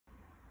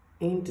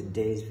In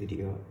today's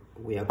video,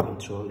 we are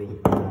controlling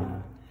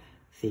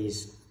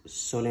this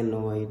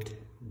solenoid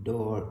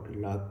door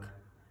lock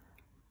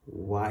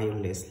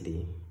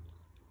wirelessly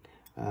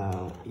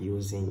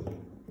using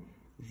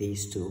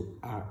these two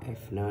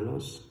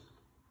RF-NANOs.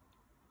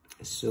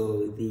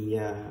 So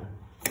the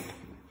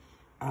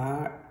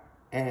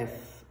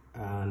RF-NANO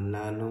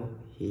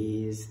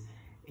is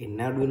an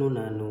Arduino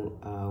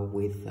Nano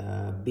with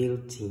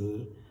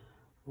built-in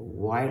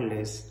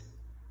wireless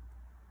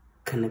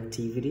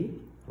connectivity.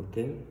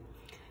 Okay,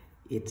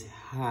 it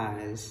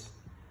has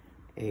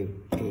a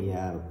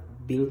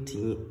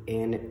built-in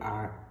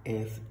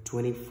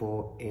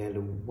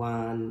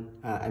nRF24L01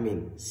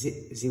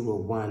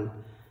 01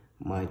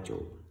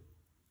 module.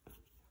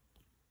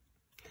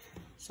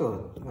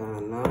 So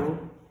now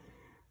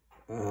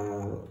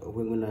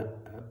we're gonna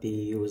be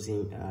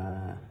using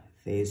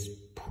this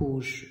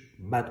push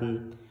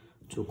button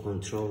to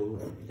control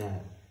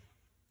the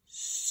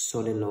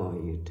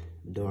solenoid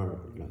door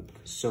lock.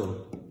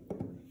 So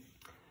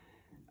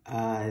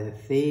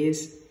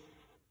this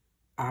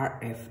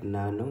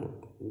RF-NANO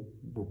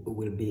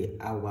will be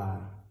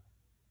our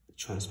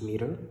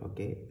transmitter,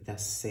 okay, the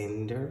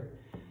sender,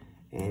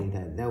 and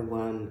that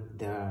one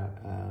the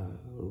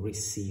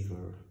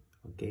receiver,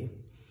 okay.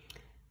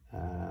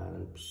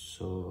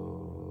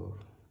 So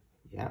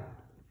yeah,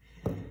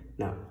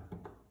 now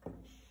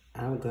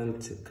I'm going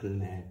to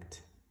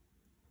connect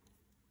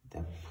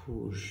the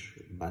push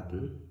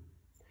button,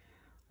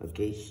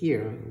 okay,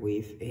 here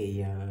with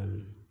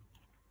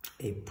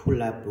a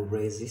pull-up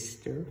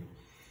resistor.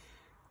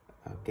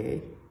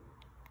 Okay,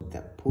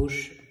 the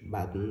push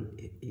button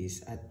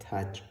is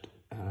attached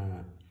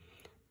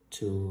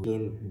to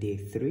pin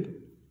D3.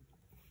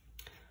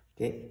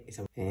 Okay,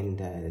 and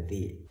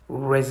the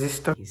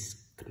resistor is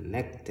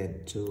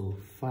connected to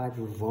 5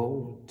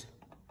 volt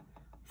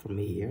from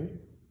here,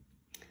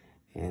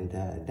 and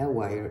that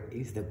wire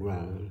is the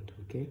ground.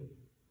 Okay,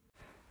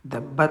 the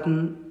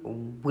button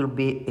will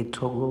be a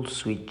toggle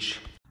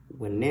switch.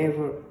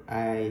 Whenever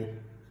I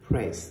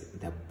press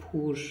the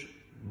push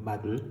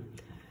button,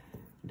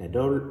 the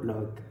door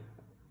lock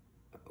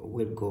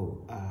will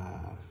go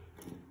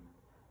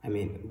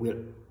will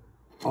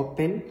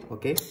open,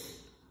 okay,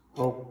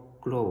 or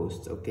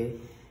closed, okay,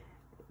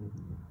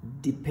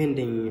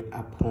 depending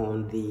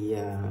upon the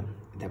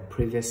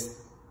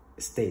previous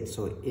state.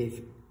 So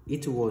if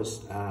it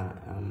was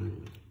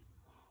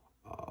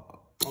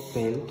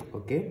open,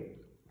 okay,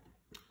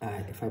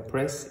 if I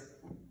press,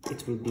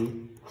 it will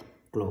be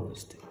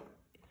closed.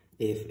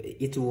 If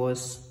it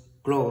was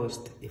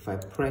closed, if I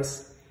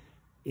press,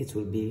 it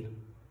will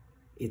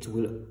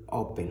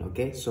open.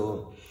 Okay,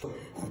 so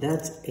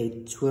that's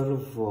a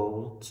 12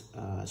 volt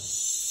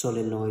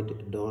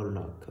solenoid door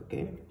lock.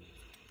 Okay,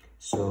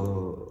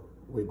 so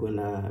we're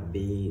gonna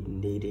be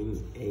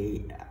needing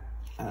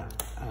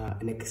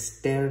an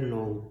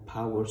external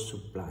power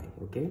supply,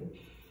 okay,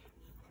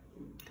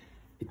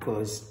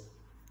 because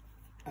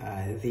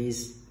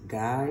these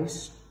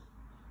guys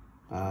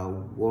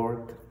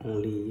work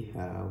only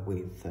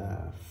with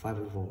 5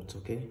 volts,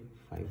 okay,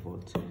 5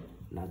 volts,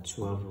 not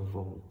 12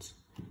 volts.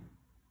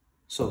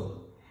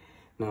 So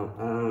now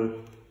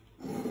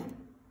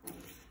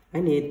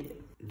I need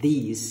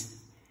these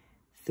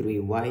 3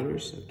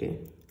 wires, okay,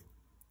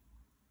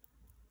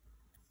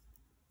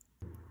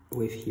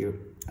 with here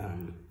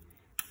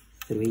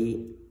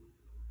 3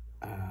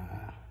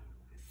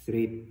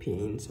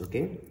 pins,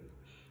 okay.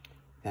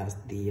 That's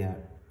the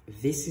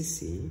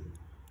VCC,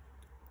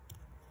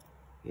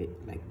 okay,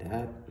 like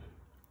that.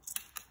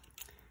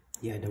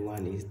 The other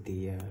one is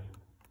the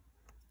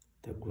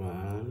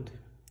ground.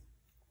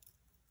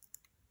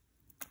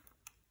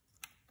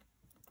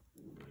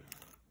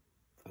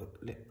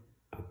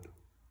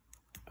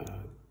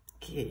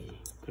 Okay,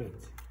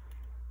 great.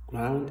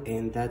 Ground,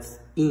 and that's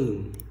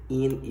in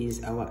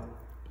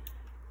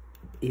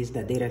is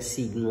the data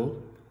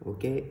signal,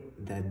 okay.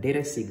 The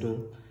data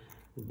signal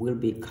will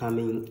be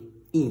coming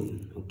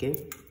in,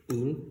 okay,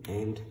 in,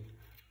 and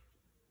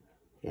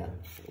yeah,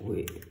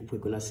 we're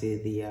gonna see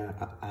the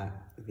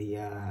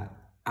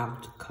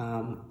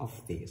outcome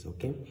of this,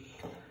 okay.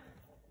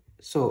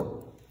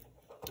 So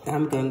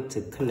I'm going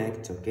to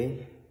connect,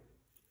 okay,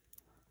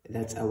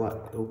 that's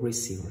our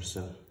receiver.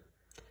 So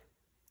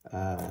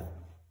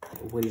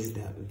what is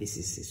the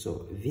VCC?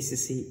 So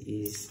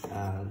VCC is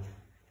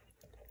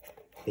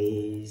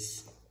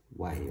phase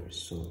wire,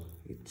 so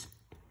it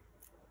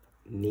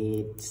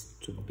needs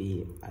to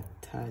be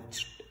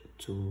attached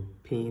to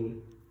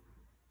pin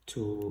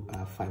to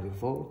 5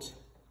 volt.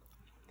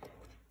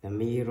 The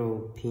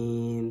middle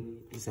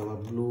pin is our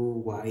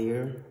blue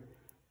wire,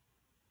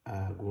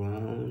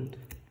 ground.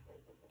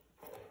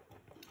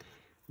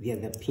 The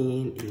other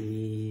pin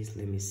is,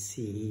 let me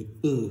see,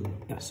 in.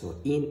 Yeah, so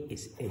in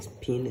is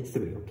pin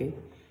 3, okay.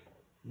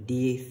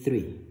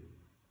 D3,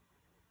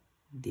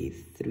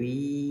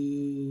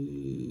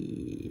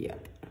 yeah,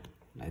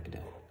 like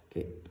that.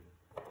 Okay,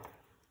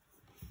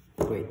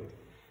 great.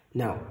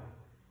 Now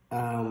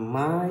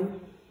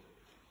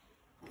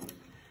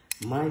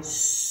my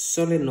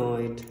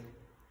solenoid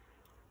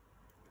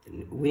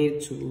we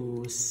need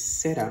to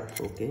set up,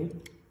 okay,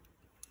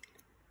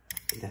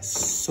 the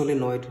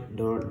solenoid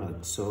door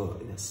lock. So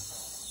the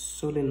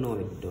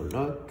solenoid door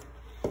lock,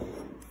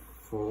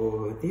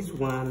 for this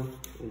one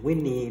we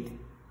need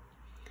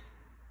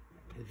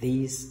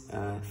these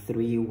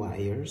 3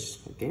 wires,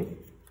 okay.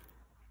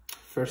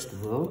 First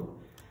of all,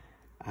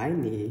 I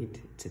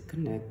need to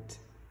connect,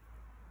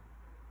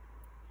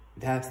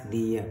 that's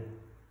the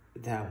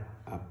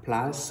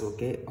plus,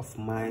 okay, of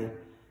my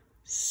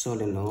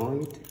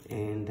solenoid,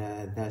 and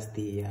that's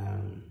the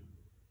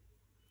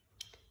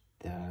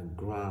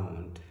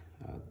ground,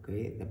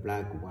 okay, the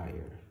black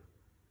wire,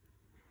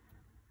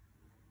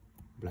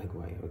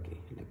 okay,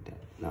 like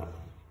that. Now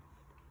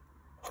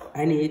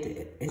I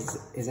need,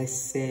 as I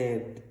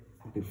said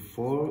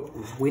before,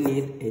 we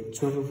need a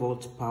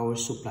 12-volt power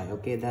supply,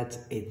 okay. That's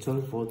a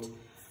 12-volt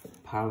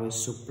power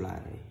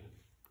supply.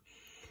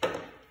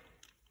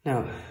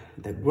 Now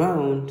the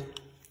ground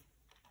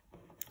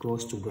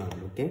goes to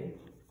ground, okay,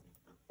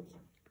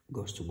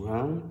 goes to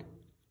ground,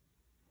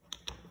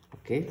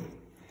 okay.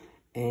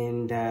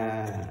 And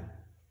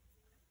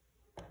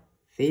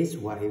this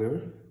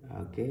wire,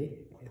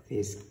 okay,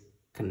 this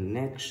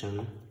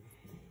connection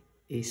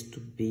is to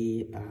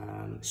be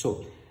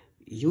so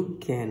you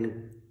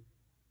can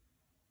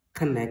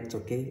connect,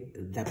 okay,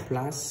 the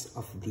plus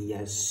of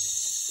the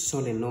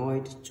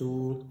solenoid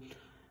to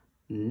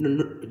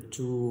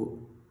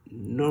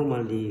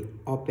normally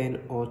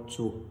open or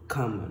to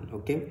common,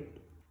 okay.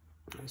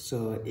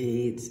 So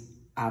it's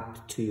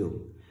up to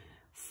you.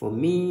 For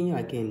me,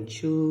 I can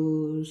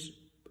choose,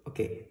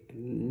 okay,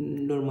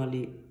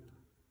 normally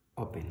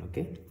open,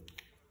 okay.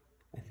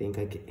 I think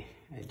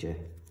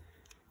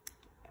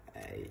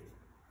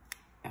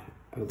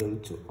I'm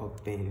going to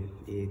open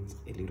it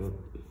a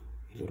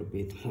little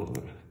bit more.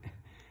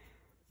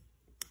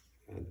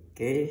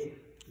 Okay,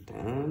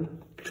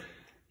 done.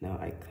 Now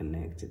I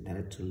connect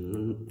that to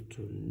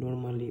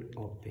normally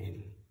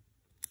open.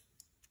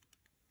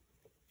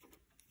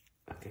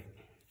 Okay.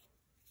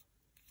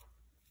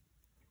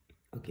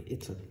 Okay,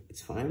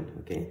 it's fine.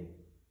 Okay.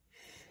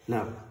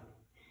 Now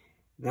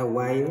the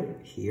wire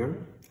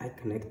here I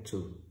connect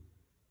to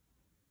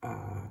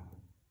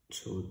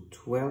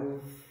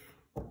 12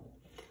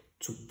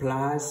 to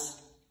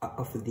plus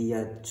of the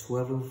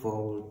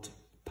 12-volt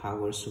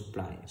power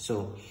supply.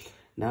 So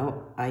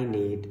now I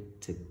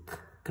need to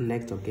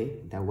connect,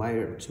 okay, the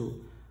wire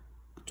to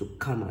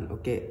common,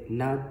 okay,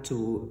 not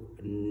to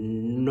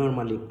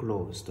normally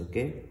closed,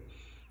 okay.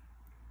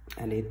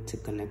 I need to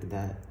connect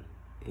that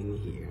in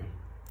here,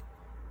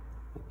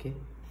 okay.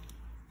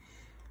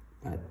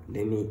 But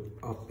let me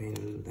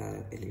open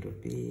that a little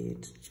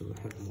bit to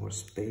have more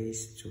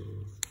space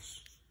to,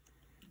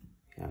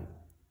 yeah,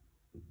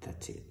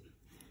 that's it.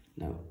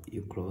 Now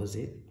you close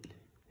it.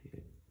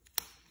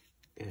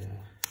 Yeah.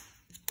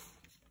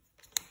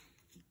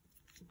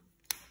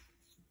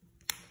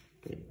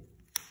 Okay.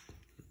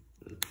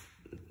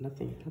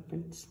 Nothing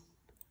happens.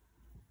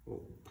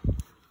 Oh.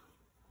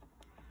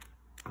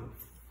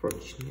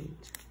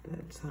 Unfortunate.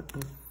 That's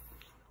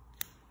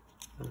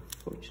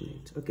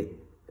unfortunate. Okay,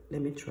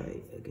 let me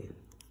try again.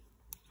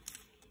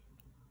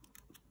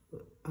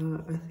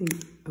 I think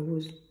I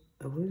was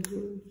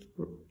doing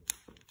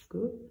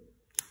good.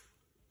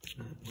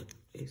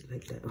 It's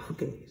like that.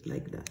 Okay, it's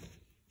like that.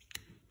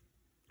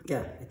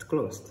 Yeah, it's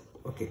closed.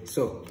 Okay,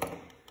 so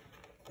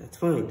that's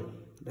fine.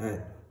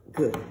 That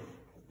good.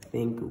 I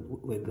think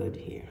we're good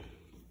here.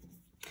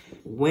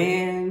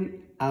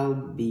 When I'll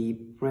be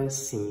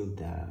pressing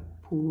the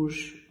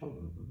push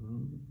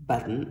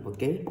button,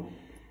 okay,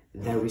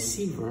 the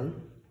receiver,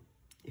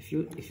 if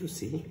you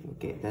see,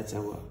 okay, that's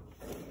our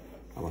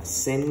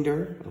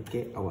sender,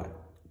 okay, our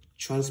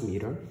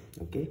transmitter,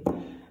 okay.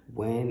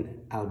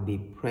 When I'll be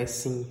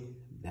pressing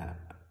the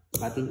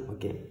button,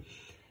 okay,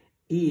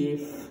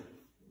 if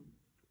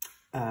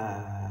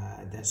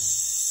the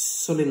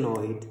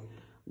solenoid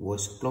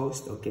was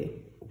closed,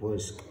 okay,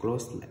 was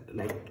closed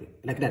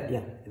like that,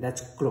 yeah,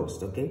 that's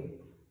closed, okay.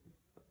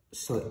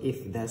 So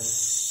if the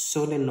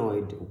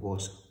solenoid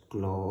was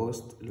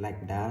closed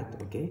like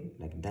that, okay,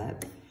 like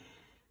that,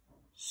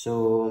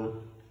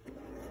 so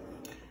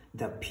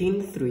the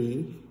pin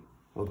 3,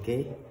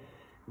 okay,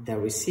 the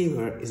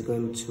receiver is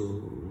going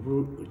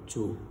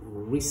to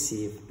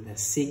receive the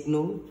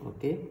signal,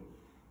 okay,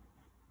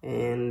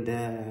 and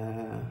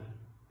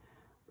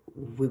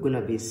we're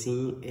gonna be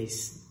seeing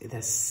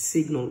the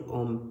signal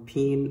on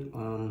pin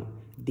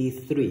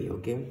D3,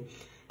 okay.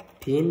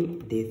 Pin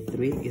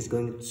D3 is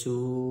going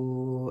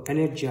to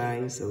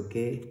energize,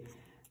 okay,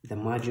 the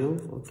module,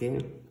 okay,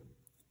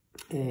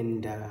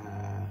 and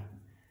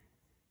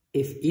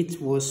if it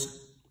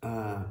was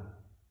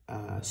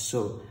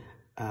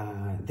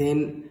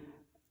then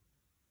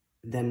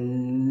the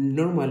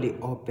normally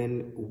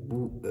open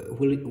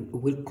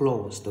will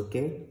closed,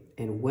 okay,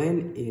 and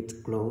when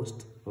it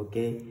closed,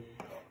 okay,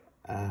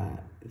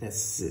 the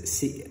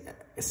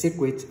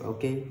circuit,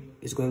 okay,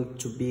 is going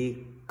to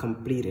be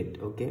completed,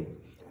 okay,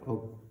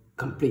 or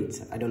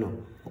complete, I don't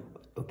know,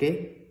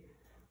 okay.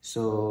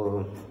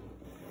 So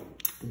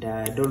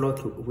the door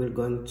lock will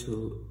going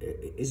to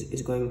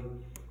is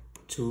going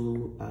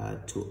to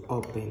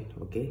open,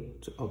 okay,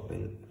 to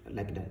open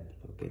like that,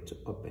 okay, to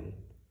open.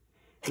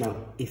 Now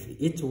if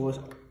it was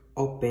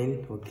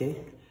open, okay,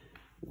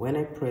 when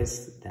I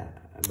press the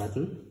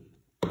button,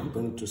 I'm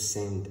going to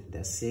send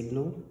the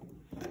signal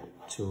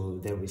to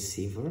the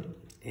receiver,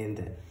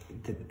 and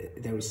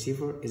the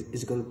receiver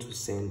is going to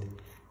send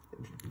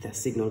the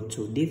signal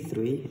to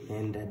D3,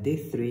 and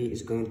D3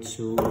 is going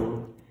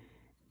to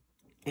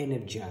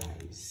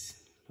energize,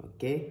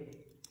 okay,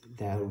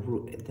 the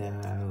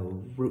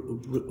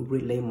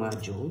relay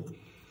module,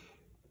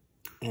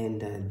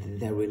 and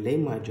the relay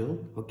module,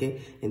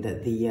 okay, and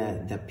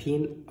the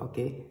pin,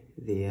 okay,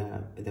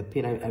 the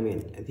pin, I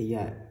mean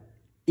the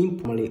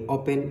improperly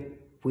open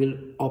will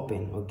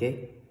open,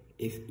 okay.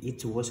 If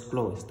it was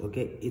closed,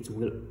 okay, it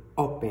will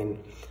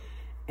open.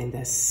 And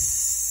the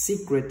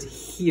secret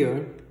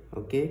here,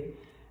 okay,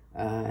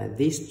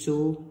 these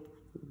two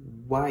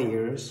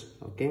wires,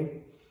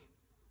 okay,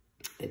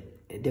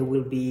 they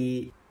will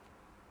be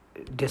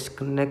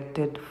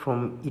disconnected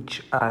from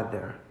each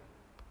other.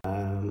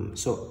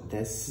 So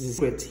the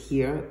secret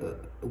here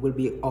will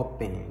be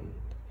open,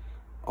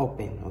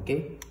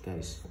 okay,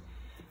 guys.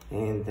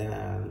 And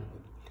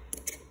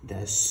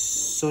the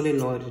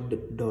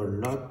solenoid door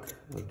lock,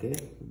 okay,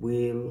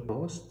 will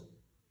closed,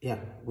 yeah,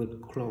 will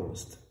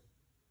closed,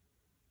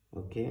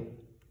 okay.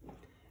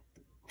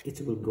 It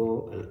will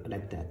go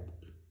like that,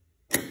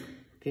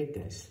 okay,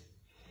 guys.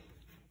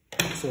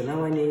 So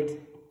now I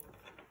need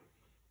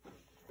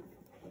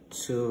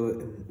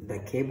to the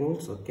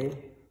cables, okay.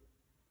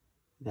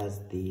 That's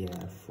the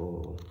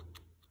for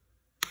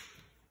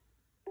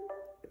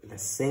the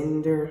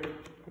sender,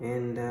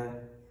 and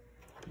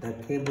the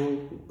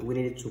cable we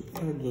need to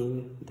plug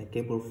in the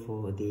cable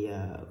for the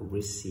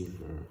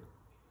receiver,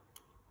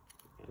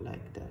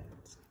 like that,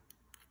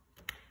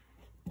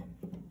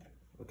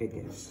 okay,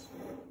 guys.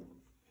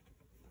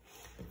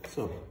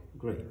 So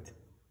great.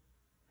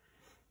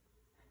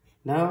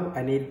 Now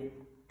I need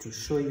to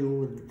show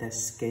you the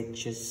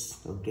sketches,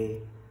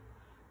 okay,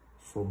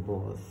 for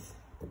both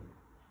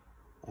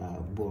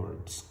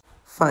boards.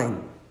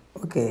 Fine.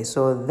 Okay,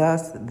 so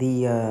that's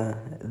the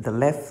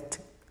left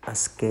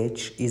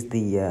sketch is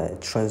the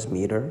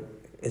transmitter,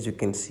 as you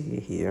can see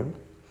here.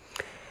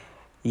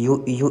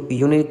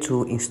 You need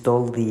to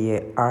install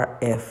the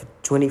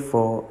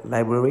RF24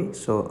 library.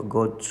 So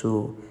go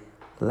to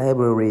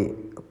library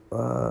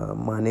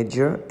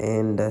manager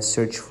and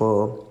search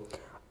for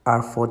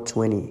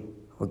R420,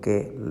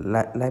 okay,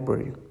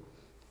 library.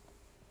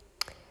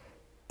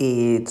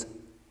 It's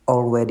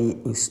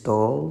already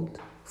installed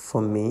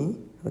for me,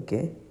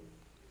 okay.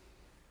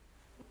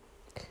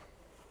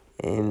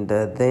 And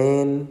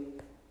then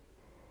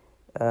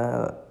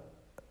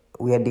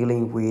we are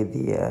dealing with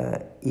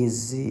the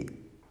easy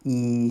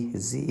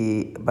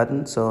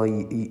button, so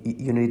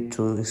you need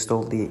to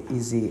install the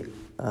easy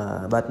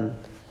button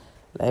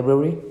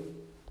library.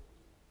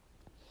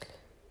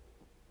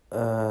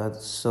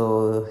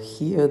 So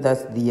here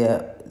that's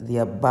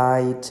the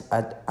byte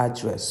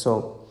address.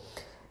 So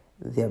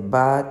the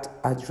byte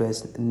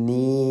address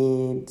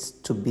needs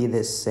to be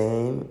the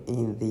same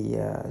in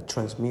the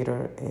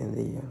transmitter and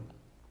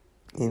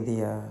in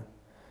the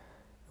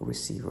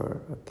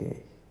receiver,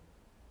 okay.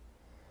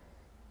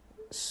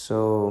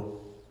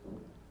 So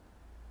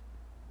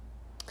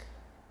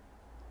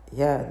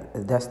yeah,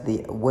 that's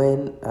the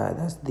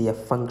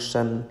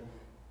function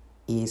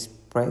is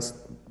pressed,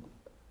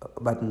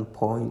 button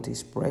point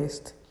is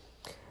pressed,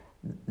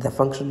 the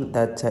function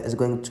that is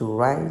going to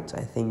write,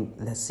 I think,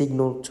 the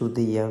signal to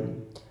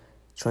the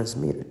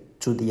transmitter,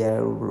 to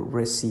the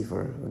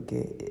receiver,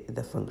 okay,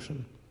 the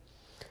function.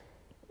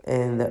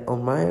 And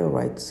on my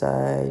right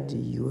side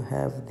you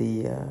have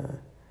the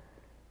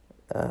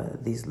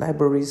these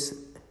libraries,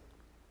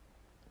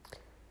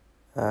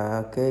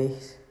 okay,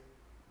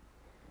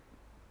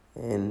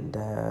 and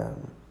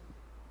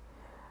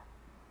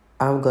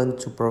I'm going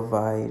to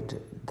provide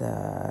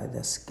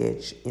the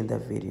sketch in the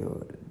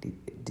video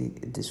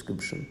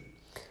description.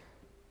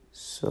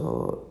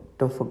 So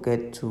don't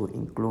forget to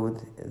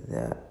include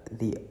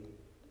the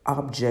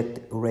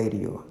object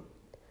radio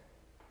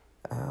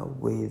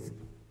with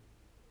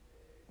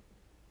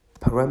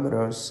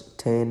parameters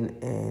 10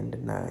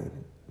 and 9,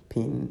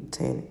 pin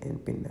 10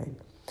 and pin 9.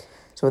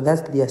 So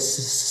that's the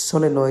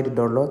solenoid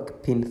door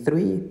lock, pin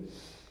 3.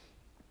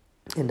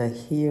 And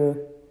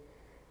here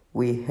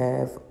we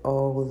have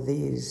all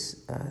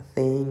these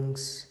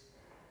things.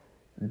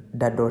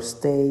 The door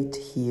state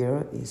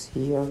here is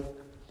here.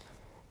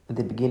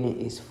 The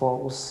beginning is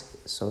false,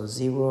 so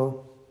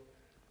 0.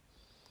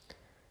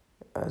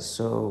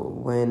 So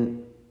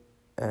when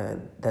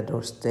the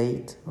door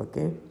state,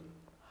 okay,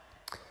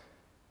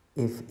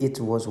 if it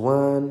was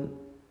 1,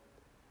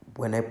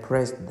 when I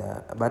press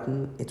the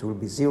button it will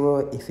be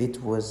 0. If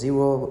it was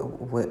 0,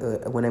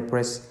 when I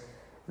press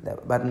the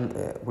button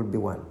will be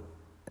 1.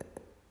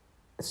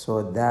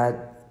 So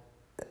that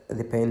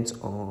depends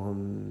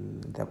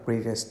on the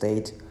previous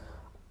state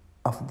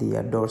of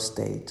the door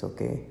state,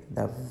 okay,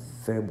 the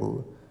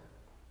variable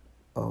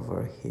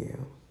over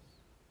here,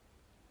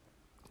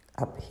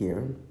 up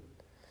here.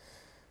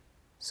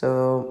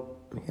 So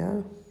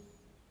yeah,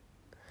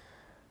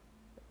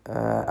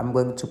 I'm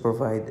going to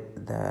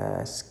provide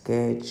the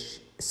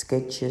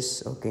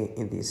sketches, okay,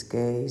 in this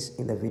case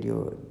in the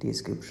video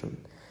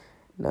description.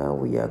 Now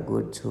we are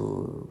good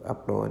to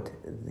upload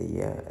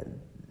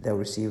the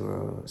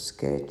receiver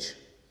sketch.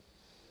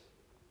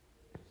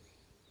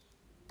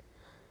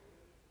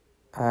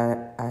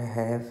 I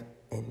have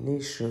an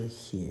issue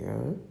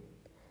here.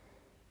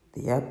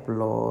 The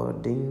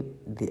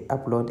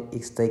upload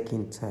is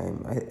taking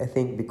time. I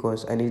think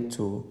because I need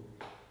to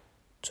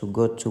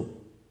go to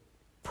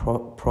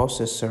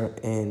processor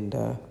and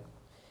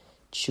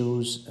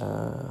choose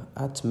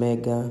at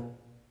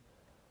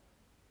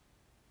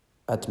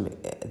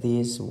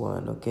this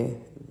one, okay,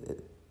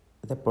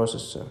 the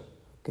processor,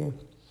 okay,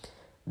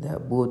 the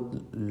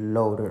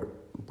bootloader,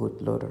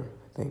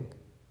 I think.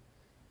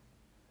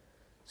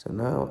 So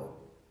now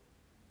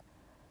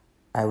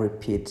I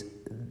repeat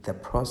the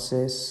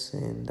process,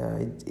 and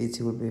it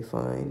will be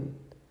fine.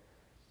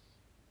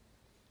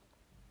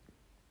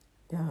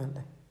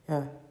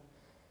 Yeah,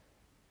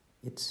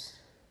 it's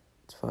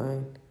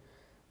fine.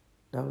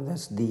 Now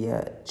that's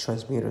the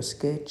transmitter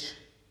sketch.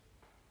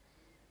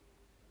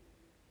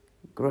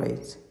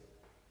 Great.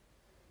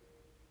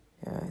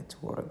 Yeah, it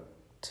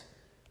worked.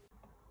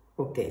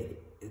 Okay,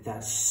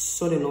 the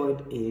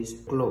solenoid is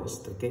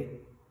closed,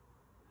 okay,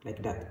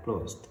 like that,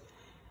 closed.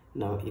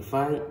 Now if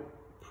I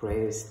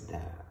press the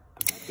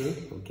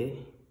button,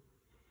 okay,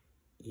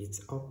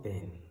 it's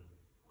open,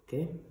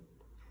 okay.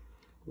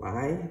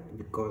 Why?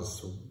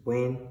 Because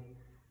when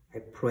I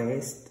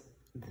pressed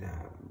the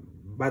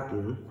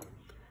button,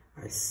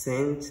 I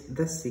sent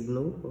the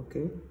signal,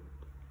 okay,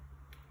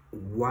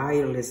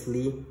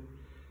 wirelessly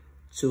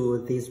to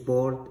this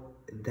board,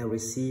 the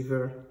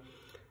receiver,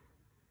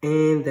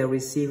 and the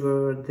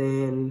receiver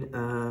then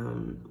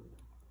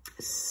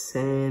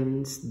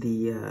sends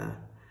the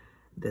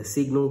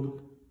signal,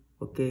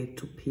 okay,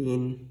 to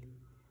pin,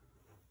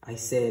 I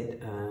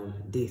said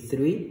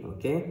D3,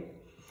 okay,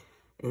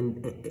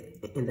 and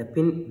the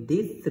pin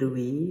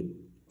D3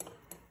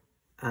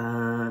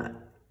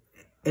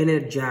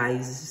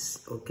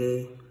 energizes,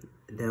 okay,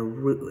 the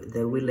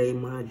relay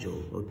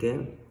module,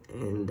 okay,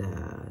 and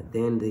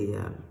then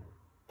the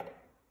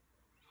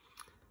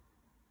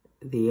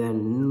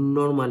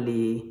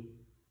normally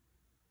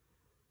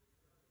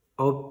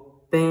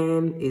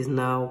open is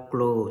now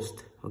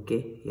closed,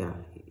 okay. Yeah,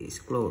 it's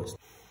closed.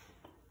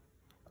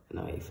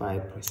 Now if I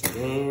press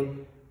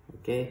again,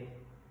 okay,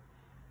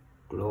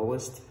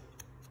 closed,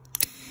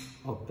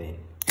 open,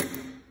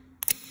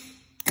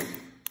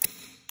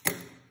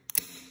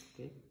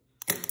 okay.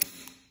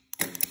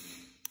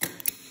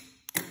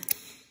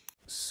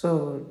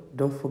 So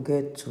don't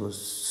forget to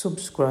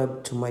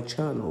subscribe to my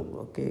channel,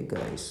 okay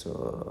guys.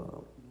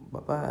 So bye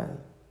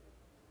bye.